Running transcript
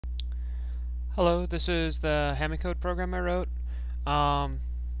Hello, this is the Hamicode program I wrote. Um,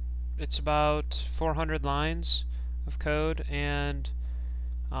 it's about 400 lines of code, and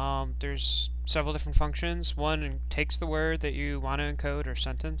there's several different functions. One takes the word that you want to encode or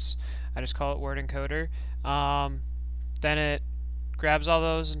sentence. I just call it word encoder. Then it grabs all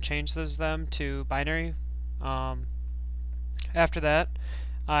those and changes them to binary. Um, After that,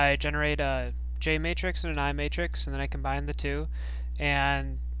 I generate a J matrix and an I matrix, and then I combine the two,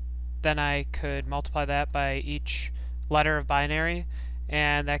 and then I could multiply that by each letter of binary,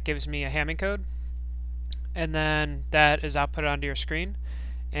 and that gives me a Hamming code. And then that is output onto your screen.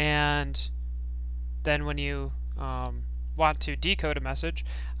 And then when you want to decode a message,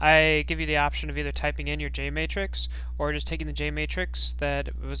 I give you the option of either typing in your J matrix or just taking the J matrix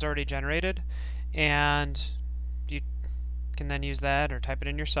that was already generated, and you can then use that or type it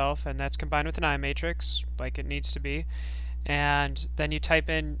in yourself, and that's combined with an I matrix like it needs to be. And then you type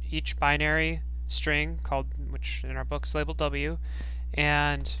in each binary string called, which in our book is labeled W,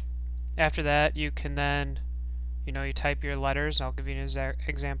 and after that you can then you type your letters. I'll give you an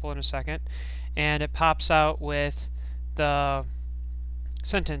example in a second, and it pops out with the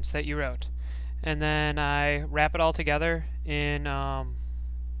sentence that you wrote, and then I wrap it all together in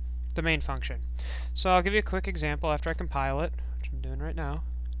the main function. So I'll give you a quick example after I compile it, which I'm doing right now.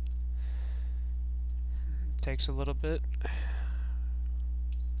 Takes a little bit.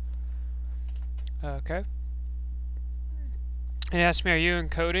 Okay. It asks me, are you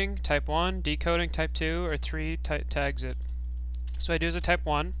encoding type 1, decoding type 2, or 3 to exit? So I do as a type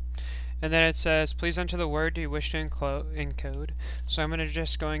 1, and then it says, please enter the word you wish to encode. So I'm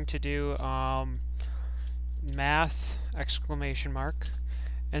just going to do math exclamation mark,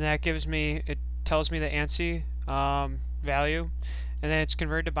 and that gives me, it tells me the ANSI value, and then it's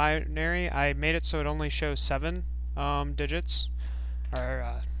converted to binary. I made it so it only shows 7 digits,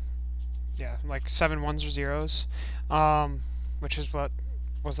 or yeah, like 7 ones or zeros, which is what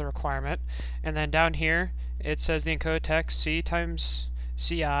was the requirement. And then down here it says the encoded text C times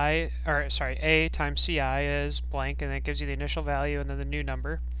CI, or sorry, A times CI is blank, and it gives you the initial value and then the new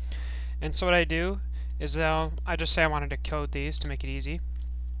number. And so what I do is I just say I wanted to code these to make it easy.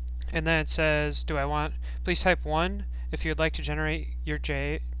 And then it says, please type 1 if you would like to generate your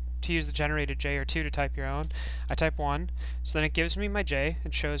J, to use the generated J, or 2 to type your own. I type 1, so then it gives me my J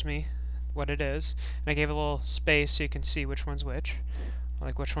and shows me what it is, and I gave a little space so you can see which one's which,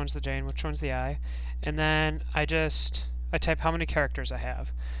 like which one's the J and which one's the I. And then I type how many characters I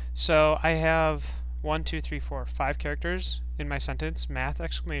have. So I have 1, 2, 3, 4, 5 characters in my sentence, math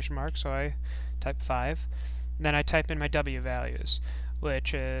exclamation mark, so I type 5. And then I type in my W values,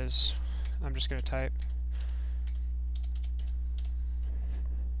 which is, I'm just going to type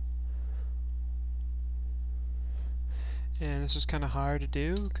and this is kind of hard to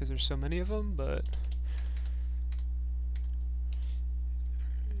do because there's so many of them, but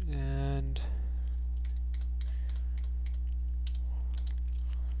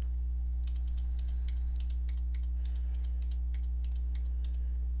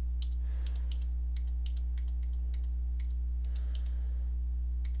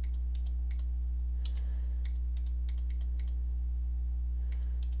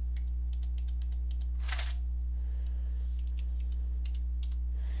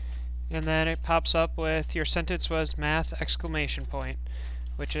and then it pops up with your sentence was math exclamation point,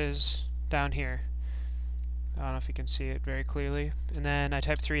 which is down here. I don't know if you can see it very clearly. And then I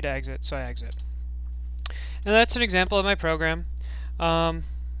type 3 to exit, so I exit. And that's an example of my program. I'm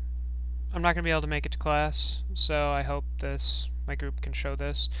not going to be able to make it to class, so I hope my group can show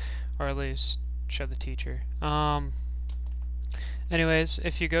this, or at least show the teacher. Anyways,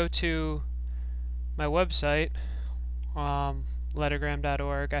 if you go to my website,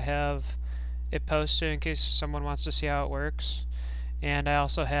 lettergram.org, I have it posted in case someone wants to see how it works, and I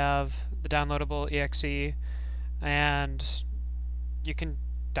also have the downloadable exe, and you can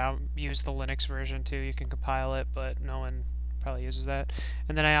use the Linux version too. You can compile it, but no one probably uses that.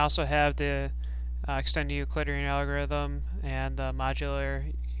 And then I also have the extended Euclidean algorithm and the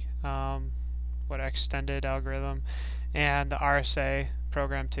modular extended algorithm, and the RSA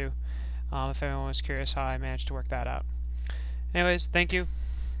program too, if anyone was curious how I managed to work that out. Anyways, thank you.